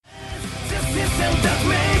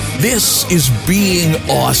This is Being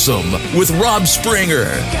Awesome with Rob Springer.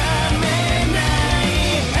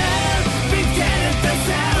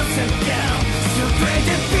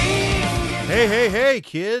 Hey,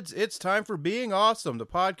 kids, it's time for Being Awesome, the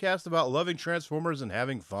podcast about loving Transformers and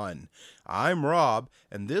having fun. I'm Rob,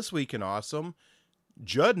 and this week in Awesome,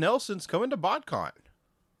 Judd Nelson's coming to BotCon.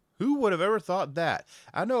 Who would have ever thought that?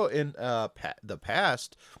 I know in the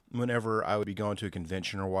past, whenever I would be going to a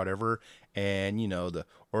convention or whatever, and, the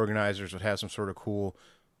organizers would have some sort of cool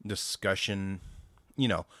discussion,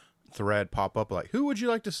 thread pop up like, who would you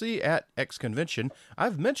like to see at X convention?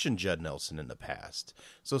 I've mentioned Judd Nelson in the past.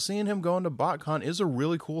 So seeing him going to BotCon is a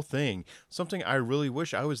really cool thing. Something I really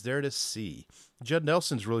wish I was there to see. Judd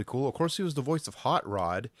Nelson's really cool. Of course, he was the voice of Hot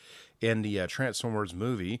Rod in the Transformers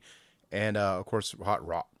movie. And, of course, Hot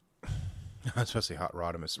Rod. Especially Hot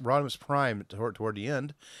Rodimus Prime toward the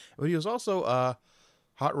end. But he was also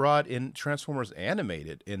Hot Rod in Transformers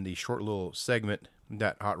Animated in the short little segment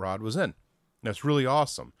that Hot Rod was in. That's really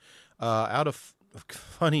awesome. Out of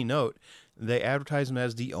funny note, they advertise him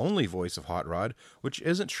as the only voice of Hot Rod, which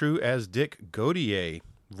isn't true, as Dick Gautier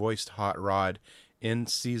voiced Hot Rod in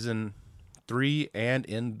season 3 and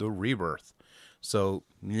in the Rebirth. So,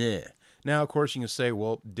 yeah. Now, of course, you can say,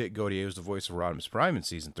 well, Dick Gautier was the voice of Rodimus Prime in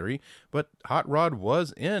season 3, but Hot Rod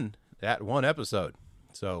was in that one episode.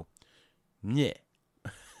 So, yeah.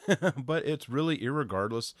 But it's really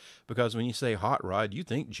irregardless, because when you say Hot Rod, you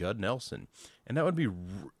think Judd Nelson, and that would be,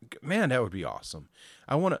 man, that would be awesome.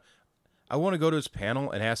 I want to go to his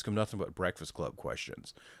panel and ask him nothing but Breakfast Club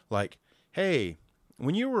questions, like, hey,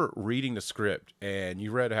 when you were reading the script and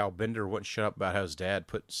you read how Bender wouldn't shut up about how his dad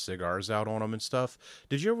put cigars out on him and stuff,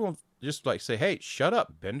 did you ever just like say, hey, shut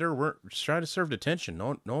up, Bender, we're just trying to serve attention,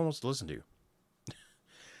 no one wants to listen to you?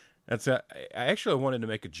 I actually wanted to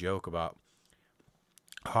make a joke about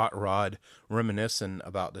Hot Rod reminiscing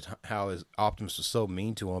about how his Optimus was so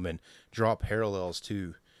mean to him and draw parallels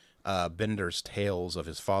to Bender's tales of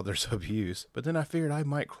his father's abuse. But then I figured I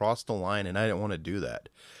might cross the line, and I didn't want to do that.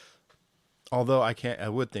 Although I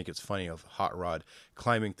would think it's funny of Hot Rod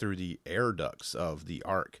climbing through the air ducts of the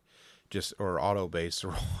Ark, or Autobase,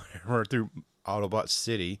 or whatever, through Autobot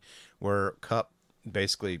City, where Cup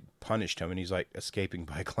basically punished him, and he's like escaping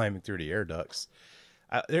by climbing through the air ducts.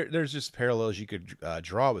 There's just parallels you could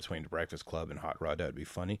draw between The Breakfast Club and Hot Rod. That would be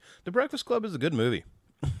funny. The Breakfast Club is a good movie.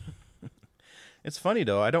 It's funny,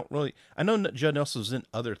 though. I know Judd Nelson's in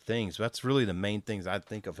other things, but that's really the main things I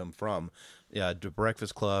think of him from. The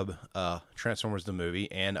Breakfast Club, Transformers the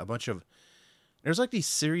movie, and a bunch of... There's like these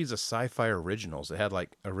series of sci-fi originals that had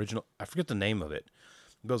like I forget the name of it.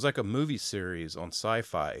 But it was like a movie series on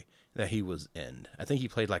sci-fi that he was in. I think he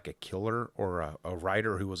played like a killer, or a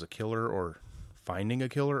writer who was a killer, or finding a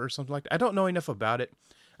killer or something like that. I don't know enough about it.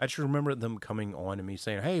 I just remember them coming on and me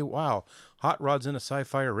saying, hey, wow, Hot Rod's in a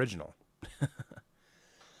sci-fi original.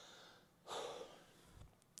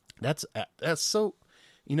 That's so,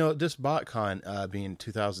 this BotCon being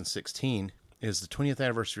 2016 is the 20th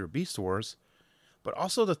anniversary of Beast Wars, but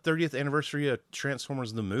also the 30th anniversary of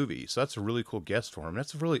Transformers the movie. So that's a really cool guest for him.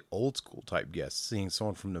 That's a really old school type guest, seeing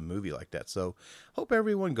someone from the movie like that. So hope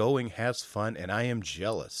everyone going has fun, and I am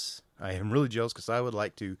jealous. I am really jealous, because I would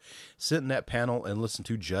like to sit in that panel and listen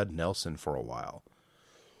to Judd Nelson for a while.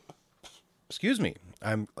 Excuse me.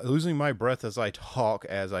 I'm losing my breath as I talk,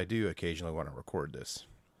 as I do occasionally when I record this.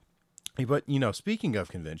 But, speaking of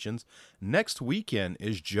conventions, next weekend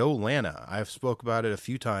is Joe Lana. I've spoke about it a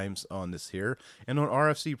few times on this here, and on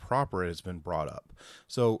RFC proper it has been brought up.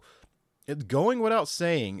 So, it's going without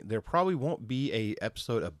saying, there probably won't be a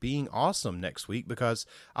episode of Being Awesome next week, because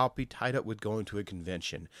I'll be tied up with going to a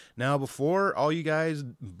convention. Now, before all you guys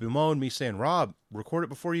bemoan me saying, Rob, record it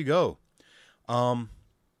before you go.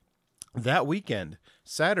 That weekend,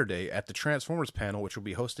 Saturday, at the Transformers panel, which will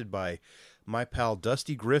be hosted by my pal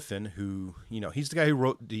Dusty Griffin, who, he's the guy who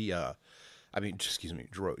wrote he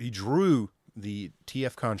drew the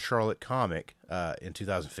TFCon Charlotte comic in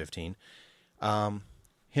 2015.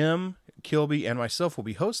 Him, Kilby, and myself will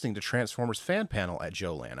be hosting the Transformers fan panel at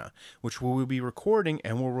Joe Lana, which we will be recording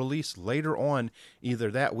and will release later on,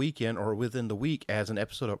 either that weekend or within the week, as an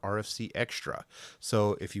episode of RFC Extra.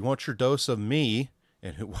 So if you want your dose of me,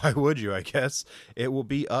 and why would you, I guess, it will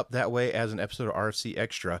be up that way as an episode of RFC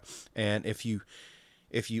Extra. And if you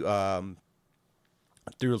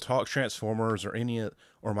through Talk Transformers or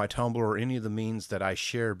my Tumblr or any of the means that I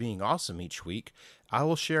share Being Awesome each week, I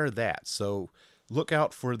will share that. So look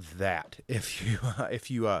out for that. If you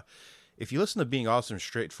listen to Being Awesome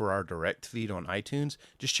straight for our direct feed on iTunes,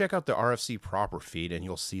 just check out the RFC proper feed and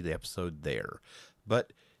you'll see the episode there.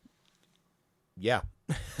 But yeah,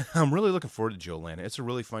 I'm really looking forward to Joe Lanta. It's a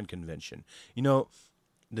really fun convention. You know,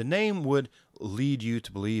 the name would lead you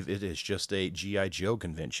to believe it is just a G.I. Joe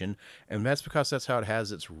convention, and that's because that's how it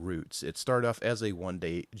has its roots. It started off as a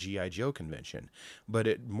one-day G.I. Joe convention, but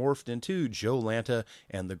it morphed into Joe Lanta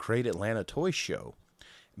and the Great Atlanta Toy Show,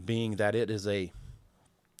 being that it is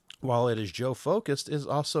while it is Joe focused, is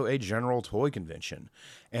also a general toy convention,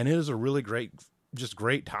 and it is a really great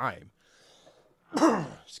time.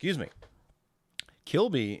 Excuse me.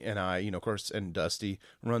 Kilby and I, of course, and Dusty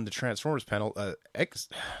run the Transformers panel. I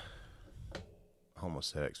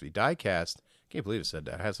almost said XV. Diecast. Can't believe I said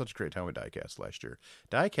that. I had such a great time with Diecast last year.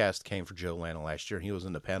 Diecast came for Joe Lanta last year, and he was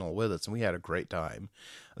in the panel with us, and we had a great time.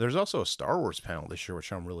 There's also a Star Wars panel this year,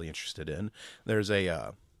 which I'm really interested in. There's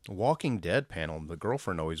a Walking Dead panel the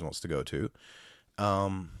girlfriend always wants to go to. I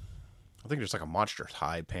think there's like a Monster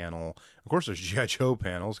High panel. Of course, there's G.I. Joe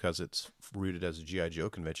panels because it's rooted as a G.I. Joe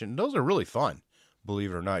convention. And those are really fun,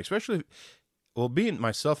 believe it or not. Especially, well, being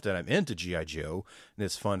myself that I'm into G.I. Joe, and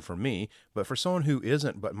it's fun for me. But for someone who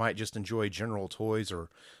isn't, but might just enjoy general toys or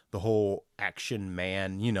the whole action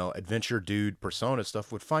man, adventure dude persona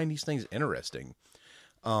stuff, would find these things interesting.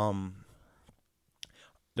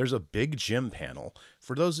 There's a Big Jim panel.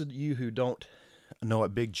 For those of you who don't know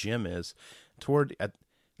what Big Jim is, at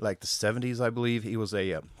like the 70s, I believe, he was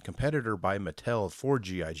a competitor by Mattel for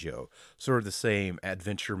G.I. Joe. Sort of the same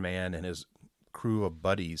adventure man and his crew of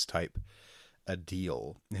buddies type a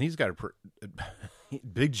deal. And he's got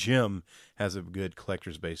Big Jim has a good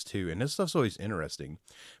collector's base too. And this stuff's always interesting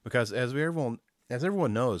because as everyone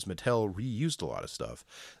knows, Mattel reused a lot of stuff.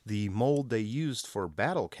 The mold they used for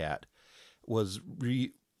Battle Cat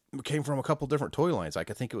came from a couple different toy lines.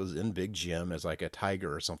 Like I think it was in Big Jim as like a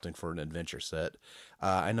tiger or something for an adventure set.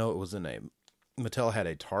 I know it was Mattel had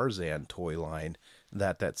a Tarzan toy line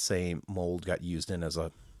that same mold got used in as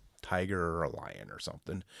a tiger or a lion or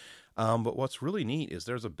something. But what's really neat is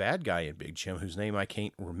there's a bad guy in Big Jim whose name I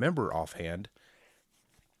can't remember offhand,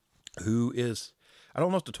 who is, I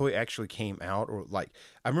don't know if the toy actually came out or I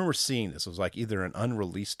remember seeing this. It was like either an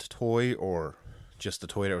unreleased toy or just the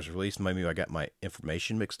toy that was released. Maybe I got my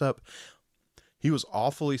information mixed up. He was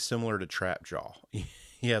awfully similar to Trapjaw.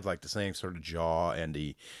 He had like the same sort of jaw and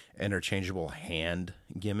the interchangeable hand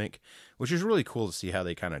gimmick, which is really cool to see how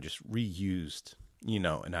they kind of just reused,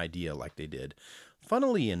 an idea like they did.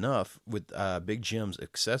 Funnily enough, with Big Jim's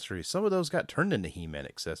accessories, some of those got turned into He-Man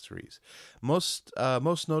accessories. Most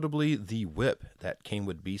notably, the whip that came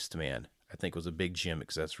with Beastman, I think, was a Big Jim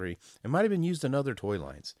accessory. It might have been used in other toy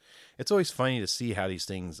lines. It's always funny to see how these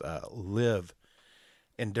things live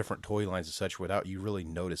in different toy lines and such without you really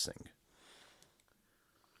noticing.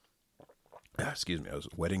 Excuse me, I was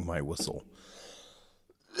wetting my whistle.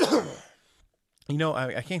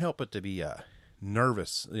 I can't help but to be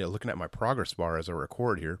nervous, looking at my progress bar as I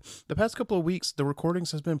record here. The past couple of weeks, the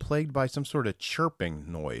recordings has been plagued by some sort of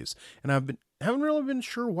chirping noise, and haven't really been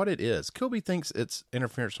sure what it is. Kilby thinks it's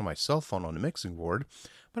interference from my cell phone on the mixing board,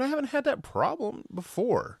 but I haven't had that problem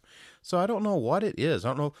before, so I don't know what it is.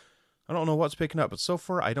 I don't know what's picking up, but so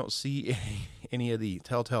far I don't see any of the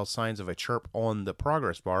telltale signs of a chirp on the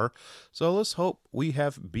progress bar. So let's hope we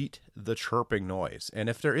have beat the chirping noise. And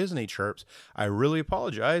if there is any chirps, I really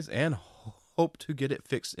apologize and hope to get it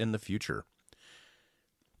fixed in the future.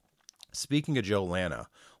 Speaking of Joe Lanta,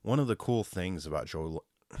 one of the cool things about Joe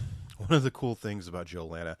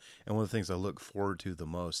Lanta, and one of the things I look forward to the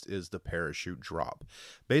most, is the parachute drop.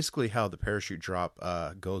 Basically, how the parachute drop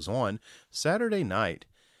goes on Saturday night.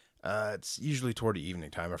 It's usually toward the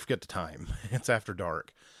evening time. I forget the time. It's after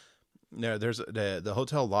dark. There's the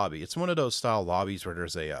hotel lobby. It's one of those style lobbies where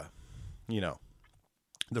there's the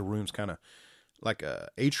room's kind of like a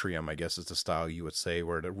atrium, I guess is the style you would say,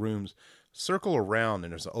 where the rooms circle around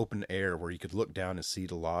and there's an open air where you could look down and see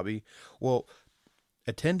the lobby. Well,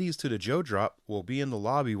 attendees to the Joe Drop will be in the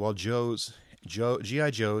lobby while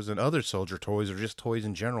G.I. Joes and other soldier toys, or just toys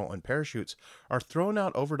in general, and parachutes are thrown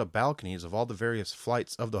out over the balconies of all the various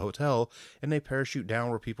flights of the hotel, and they parachute down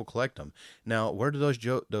where people collect them. Now, where do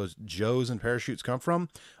those Joes and parachutes come from?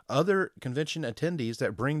 Other convention attendees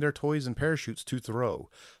that bring their toys and parachutes to throw.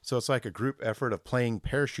 So it's like a group effort of playing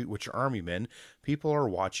parachute with your army men. People are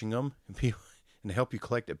watching them, and help you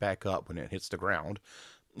collect it back up when it hits the ground.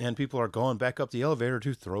 And people are going back up the elevator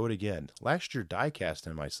to throw it again. Last year, Diecast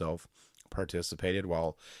and myself participated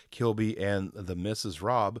while Kilby and the Mrs.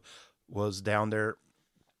 Rob was down there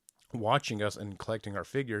watching us and collecting our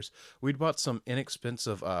figures. We'd bought some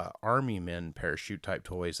inexpensive army men parachute type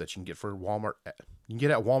toys that you can get for Walmart. You can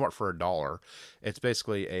get at Walmart for $1. It's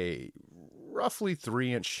basically a roughly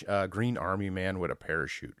 3-inch green army man with a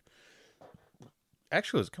parachute.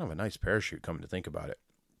 actually, it was kind of a nice parachute, coming to think about it.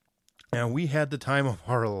 And we had the time of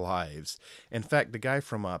our lives. In fact, the guy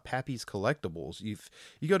from Pappy's Collectibles, you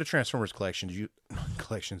go to Transformers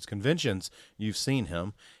conventions, you've seen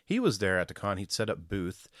him. He was there at the con. He'd set up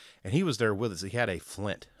booth, and he was there with us. He had a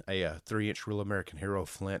Flint, a 3-inch Real American Hero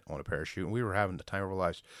Flint on a parachute, and we were having the time of our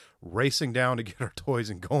lives, racing down to get our toys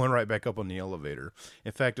and going right back up on the elevator.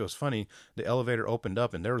 In fact, it was funny. The elevator opened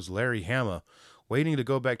up, and there was Larry Hama waiting to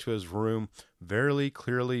go back to his room. Very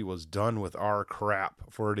clearly was done with our crap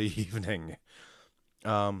for the evening.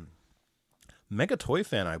 Mega Toy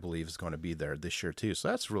Fan, I believe, is going to be there this year too, so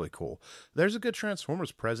that's really cool. There's a good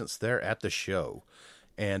Transformers presence there at the show,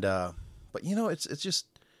 and but you know, it's just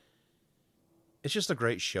a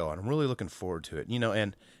great show, and I'm really looking forward to it. You know,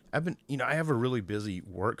 and I have a really busy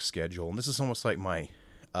work schedule, and this is almost like my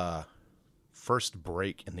first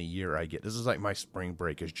break in the year I get. This is like my spring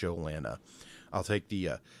break as Joe Lanta. I'll take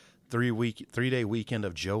the 3-day weekend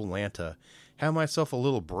of Joe Lanta, have myself a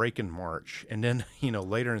little break in March, and then, you know,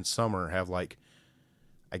 later in summer have, like,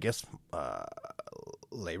 I guess,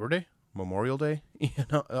 Labor Day, Memorial Day,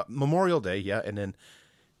 Memorial Day, yeah, and then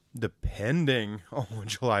depending on when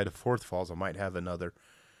July the 4th falls, I might have another.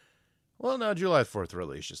 Well, no, July 4th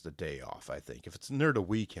really is just a day off, I think. If it's near the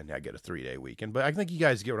weekend, I get a 3-day weekend, but I think you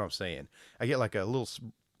guys get what I'm saying. I get like a little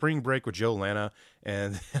spring break with Joe Lanta,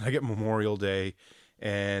 and then I get Memorial Day,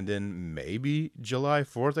 and then maybe July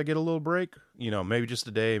 4th I get a little break, you know, maybe just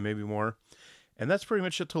a day, maybe more, and that's pretty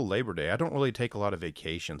much it till Labor Day. I don't really take a lot of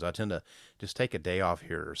vacations. I tend to just take a day off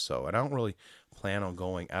here or so, and I don't really plan on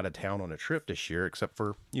going out of town on a trip this year, except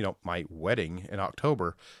for, you know, my wedding in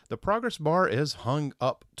October. The progress bar is hung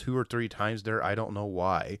up 2 or 3 times there. I don't know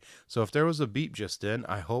why, so if there was a beep just then,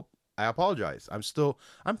 I apologize.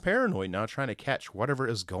 I'm paranoid now, trying to catch whatever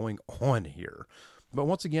is going on here. But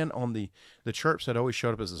once again, on the chirps that always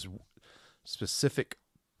showed up as this specific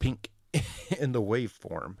pink in the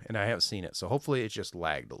waveform, and I haven't seen it. So hopefully it just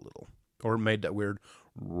lagged a little, or made that weird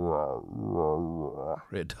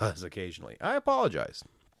it does occasionally. I apologize.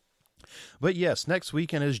 But yes, next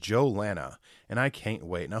weekend is Joe Lanta, and I can't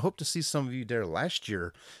wait. And I hope to see some of you there. Last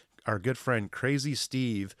year, our good friend Crazy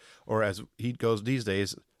Steve, or as he goes these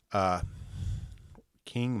days,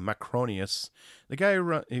 King Macronius, the guy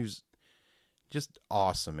who's just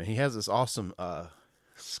awesome, and he has this awesome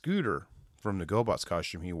scooter from the GoBots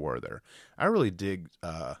costume he wore there. I really dig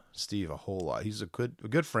Steve a whole lot. He's a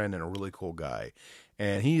good friend and a really cool guy,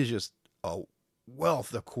 and he is just a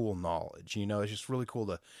wealth of cool knowledge. You know, it's just really cool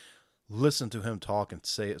to listen to him talk and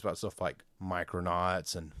say it's about stuff like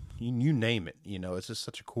Micronauts and you name it. You know, it's just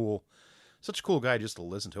such a cool guy just to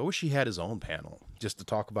listen to. I wish he had his own panel just to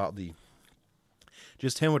talk about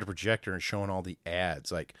just him with a projector and showing all the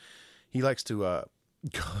ads. Like, he likes to go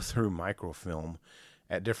through microfilm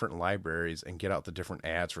at different libraries and get out the different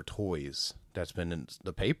ads for toys that's been in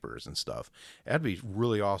the papers and stuff. That'd be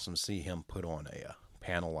really awesome to see him put on a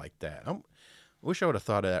panel like that. I wish I would have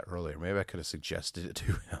thought of that earlier. Maybe I could have suggested it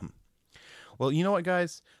to him. Well, you know what,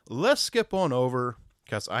 guys? Let's skip on over,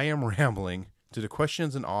 because I am rambling, to the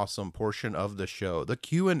questions and awesome portion of the show, the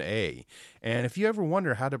Q&A. And if you ever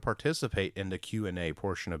wonder how to participate in the Q&A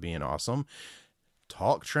portion of Being Awesome,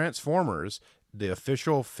 Talk Transformers, the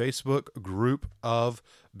official Facebook group of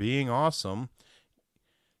Being Awesome,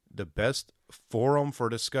 the best forum for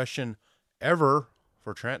discussion ever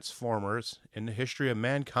for Transformers in the history of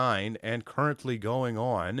mankind and currently going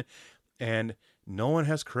on. And no one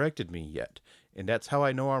has corrected me yet. And that's how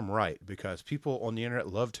I know I'm right, because people on the internet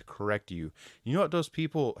love to correct you. You know what those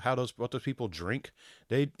people drink?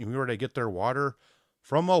 Where they get their water?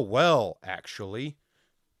 From a well, actually.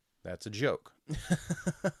 That's a joke.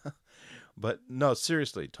 But no,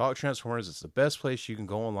 seriously, Talk Transformers. It's the best place you can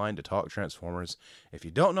go online to talk Transformers. If you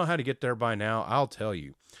don't know how to get there by now, I'll tell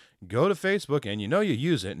you. Go to Facebook, and you know you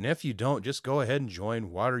use it. And if you don't, just go ahead and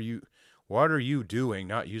join. What are you doing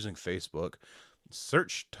not using Facebook?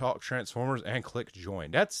 Search Talk Transformers and click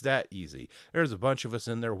join. That's that easy. There's a bunch of us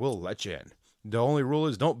in there. We'll let you in. The only rule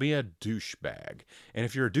is don't be a douchebag. And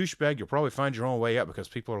if you're a douchebag, you'll probably find your own way out, because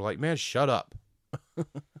people are like, man, shut up.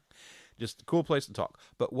 Just a cool place to talk.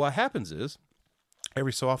 But what happens is,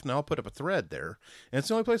 every so often I'll put up a thread there. And it's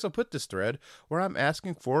the only place I'll put this thread where I'm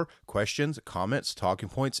asking for questions, comments, talking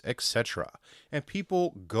points, etc. And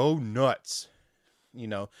people go nuts. You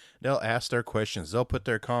know, they'll ask their questions, they'll put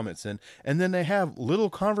their comments in, and then they have little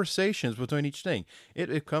conversations between each thing. It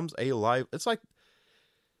becomes a live, it's like,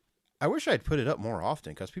 I wish I'd put it up more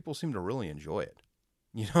often, because people seem to really enjoy it.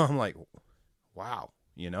 You know, I'm like, wow,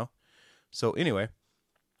 you know? So anyway,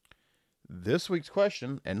 this week's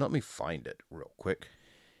question, and let me find it real quick.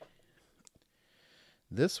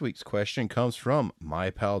 This week's question comes from my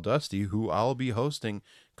pal Dusty, who I'll be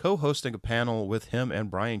co-hosting a panel with him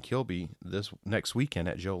and Brian Kilby this next weekend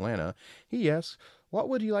at Joanna. He asks, what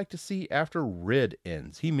would you like to see after RID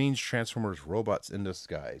ends? He means Transformers Robots in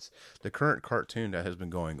Disguise, the current cartoon that has been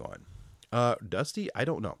going on. Dusty, I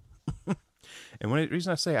don't know. And the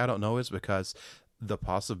reason I say I don't know is because the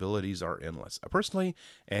possibilities are endless. Personally,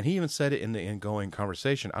 and he even said it in the ingoing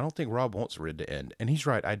conversation, I don't think Rob wants RID to end. And he's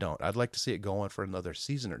right, I don't. I'd like to see it go on for another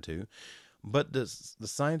season or two. But the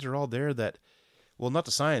signs are all there that, well, not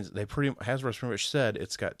the signs. Hasbro's pretty much said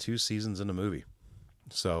it's got 2 seasons in the movie.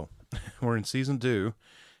 So we're in season 2.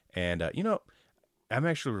 And, I'm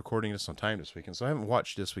actually recording this on time this weekend, so I haven't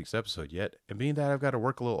watched this week's episode yet. And being that I've got to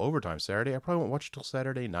work a little overtime Saturday, I probably won't watch it till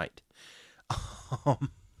Saturday night.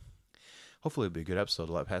 Hopefully it'll be a good episode.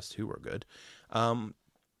 The past 2 were good.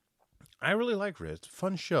 I really like RID. It's a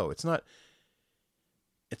fun show. It's not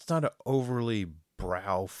an overly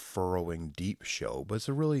brow-furrowing deep show, but it's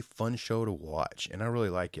a really fun show to watch, and I really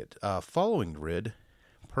like it. Following RID,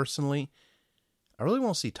 personally, I really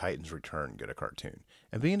want to see Titans Return get a cartoon.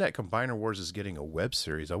 And being that Combiner Wars is getting a web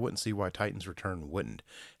series, I wouldn't see why Titans Return wouldn't.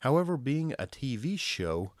 However, being a TV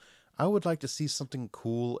show, I would like to see something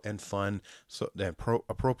cool and fun, so that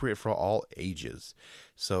appropriate for all ages.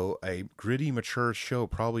 So a gritty, mature show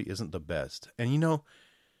probably isn't the best. And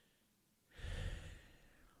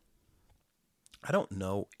I don't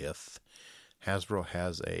know if Hasbro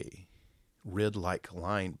has a RID-like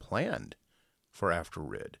line planned for after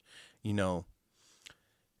RID.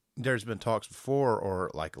 There's been talks before,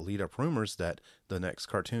 or like lead-up rumors, that the next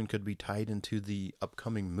cartoon could be tied into the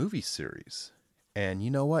upcoming movie series. And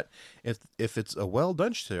you know what? If it's a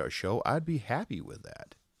well-done show, I'd be happy with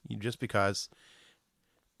that. Just because,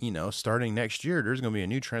 starting next year, there's going to be a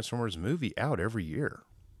new Transformers movie out every year.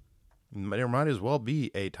 There might as well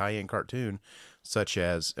be a tie-in cartoon, such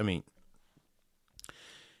as,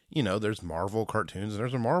 there's Marvel cartoons, and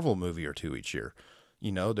there's a Marvel movie or 2 each year.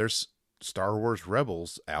 There's Star Wars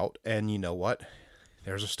Rebels out, and you know what?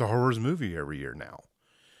 There's a Star Wars movie every year now.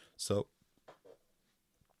 So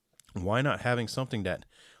why not having something that,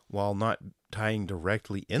 while not tying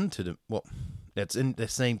directly into that's in the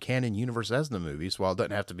same canon universe as the movies, while it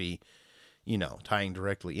doesn't have to be, tying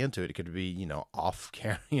directly into it. It could be, off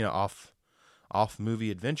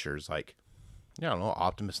movie adventures, like, I don't know,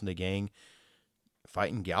 Optimus and the gang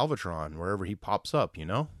fighting Galvatron wherever he pops up,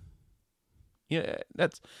 Yeah,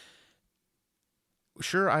 that's...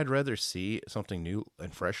 Sure, I'd rather see something new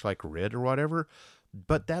and fresh like RID or whatever,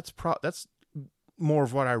 but that's more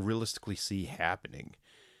of what I realistically see happening,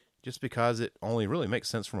 just because it only really makes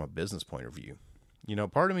sense from a business point of view.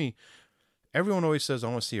 Part of me, everyone always says I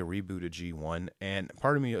want to see a reboot of G1, and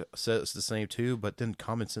part of me says the same too, but then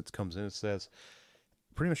common sense comes in and says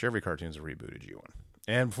pretty much every cartoon is a reboot of G1.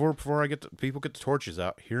 And before people get the torches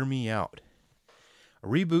out, hear me out. A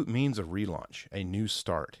reboot means a relaunch, a new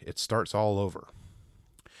start. It starts all over.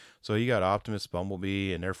 So you got Optimus,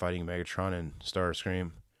 Bumblebee, and they're fighting Megatron and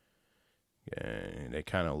Starscream. And they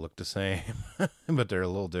kind of look the same, but they're a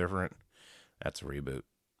little different. That's a reboot,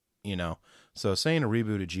 So saying a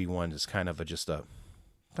reboot of G1 is kind of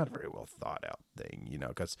not a very well thought out thing,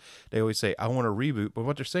 because they always say, I want a reboot, but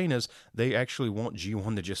what they're saying is they actually want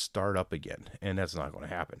G1 to just start up again, and that's not going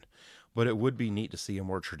to happen. But it would be neat to see a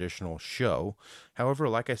more traditional show. However,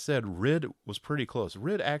 like I said, RID was pretty close.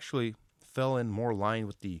 RID actually fell in more line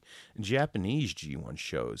with the Japanese G1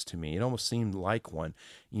 shows to me. It almost seemed like one.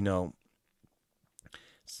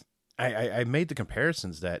 I made the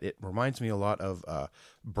comparisons that it reminds me a lot of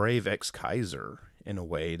Brave X Kaiser in a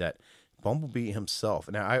way, that Bumblebee himself.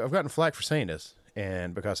 Now, I've gotten flack for saying this,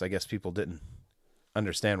 and because I guess people didn't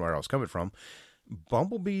understand where I was coming from.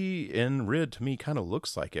 Bumblebee in RID to me kind of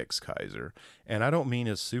looks like X Kaiser, and I don't mean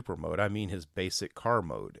his super mode. I mean his basic car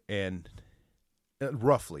mode, and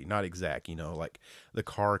roughly, not exact, like the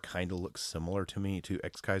car kind of looks similar to me to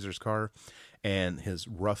X Kaiser's car, and his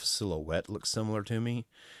rough silhouette looks similar to me.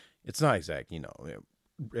 It's not exact,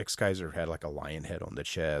 X Kaiser had like a lion head on the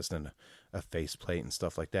chest and a faceplate and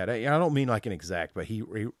stuff like that. I don't mean like an exact, but he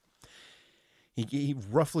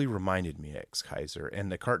roughly reminded me of X Kaiser.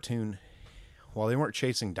 And the cartoon, while they weren't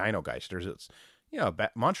chasing Dino Geisters, it's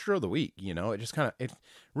Monster of the Week. It just it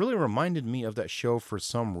really reminded me of that show for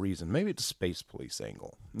some reason. Maybe it's a Space Police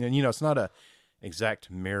angle, and it's not a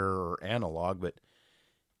exact mirror or analog, but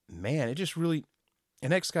man, it just really.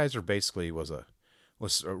 And X Kaiser basically was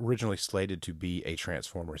originally slated to be a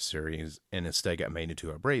Transformers series, and instead got made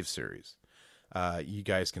into a Brave series. You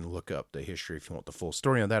guys can look up the history if you want the full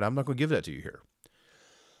story on that. I'm not going to give that to you here.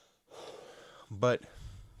 But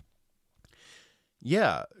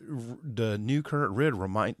yeah, the new current rid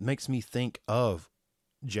makes me think of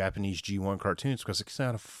Japanese G1 cartoons because it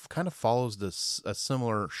kind of follows a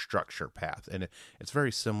similar structure path, and it's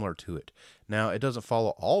very similar to it. Now, it doesn't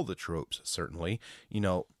follow all the tropes, certainly.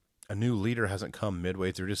 A new leader hasn't come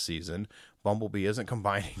midway through the season. Bumblebee isn't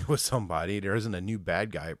combining with somebody. There isn't a new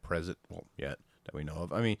bad guy present, yet that we know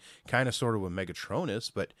of. I mean, kind of sort of with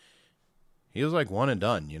Megatronus, but he was like one and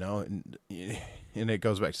done, and it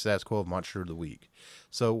goes back to status quo of Monster of the Week.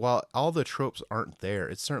 So while all the tropes aren't there,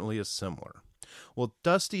 it certainly is similar. Well,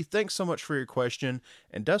 Dusty, thanks so much for your question.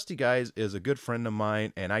 And Dusty, guys, is a good friend of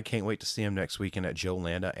mine, and I can't wait to see him next weekend at Joe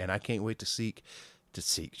Landa, and I can't wait to see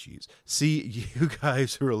you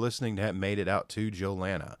guys who are listening that made it out to Joe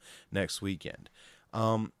Landa next weekend.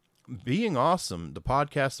 Being Awesome, the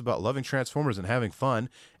podcast about loving Transformers and having fun,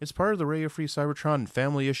 is part of the Radio Free Cybertron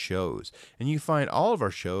family of shows, and you find all of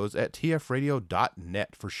our shows at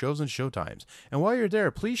tfradio.net for shows and showtimes. And while you're there,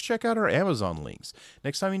 please check out our Amazon links.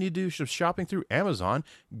 Next time you need to do some shopping through Amazon,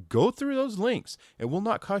 go through those links. It will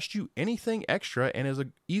not cost you anything extra and is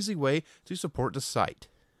an easy way to support the site.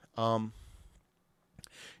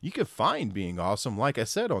 You can find Being Awesome, like I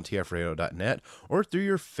said, on tfradio.net or through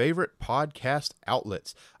your favorite podcast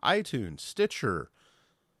outlets, iTunes, Stitcher,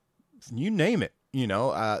 you name it.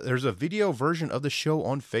 There's a video version of the show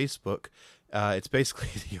on Facebook. It's basically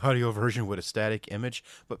the audio version with a static image,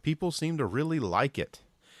 but people seem to really like it.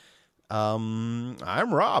 I'm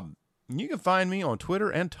Rob. You can find me on Twitter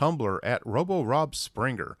and Tumblr at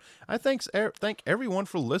RoboRobSpringer. I thank everyone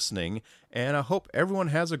for listening, and I hope everyone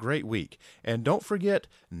has a great week. And don't forget,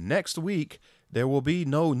 next week, there will be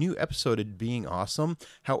no new episode of Being Awesome.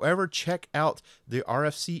 However, check out the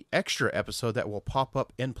RFC Extra episode that will pop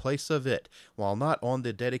up in place of it. While not on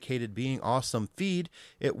the dedicated Being Awesome feed,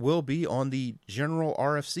 it will be on the general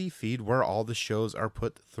RFC feed where all the shows are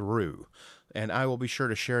put through. And I will be sure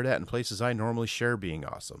to share that in places I normally share Being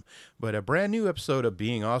Awesome. But a brand new episode of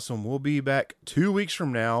Being Awesome will be back 2 weeks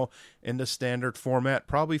from now in the standard format,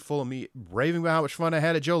 probably full of me raving about how much fun I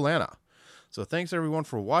had at Joe Landa. So thanks everyone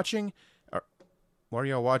for watching. Why are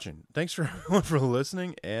y'all watching? Thanks for everyone for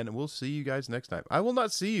listening, and we'll see you guys next time. I will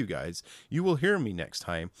not see you guys. You will hear me next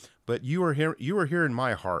time, but you are here in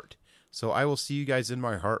my heart. So I will see you guys in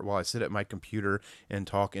my heart while I sit at my computer and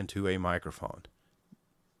talk into a microphone.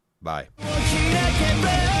 Bye.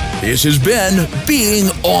 This has been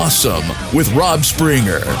Being Awesome with Rob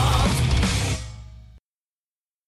Springer.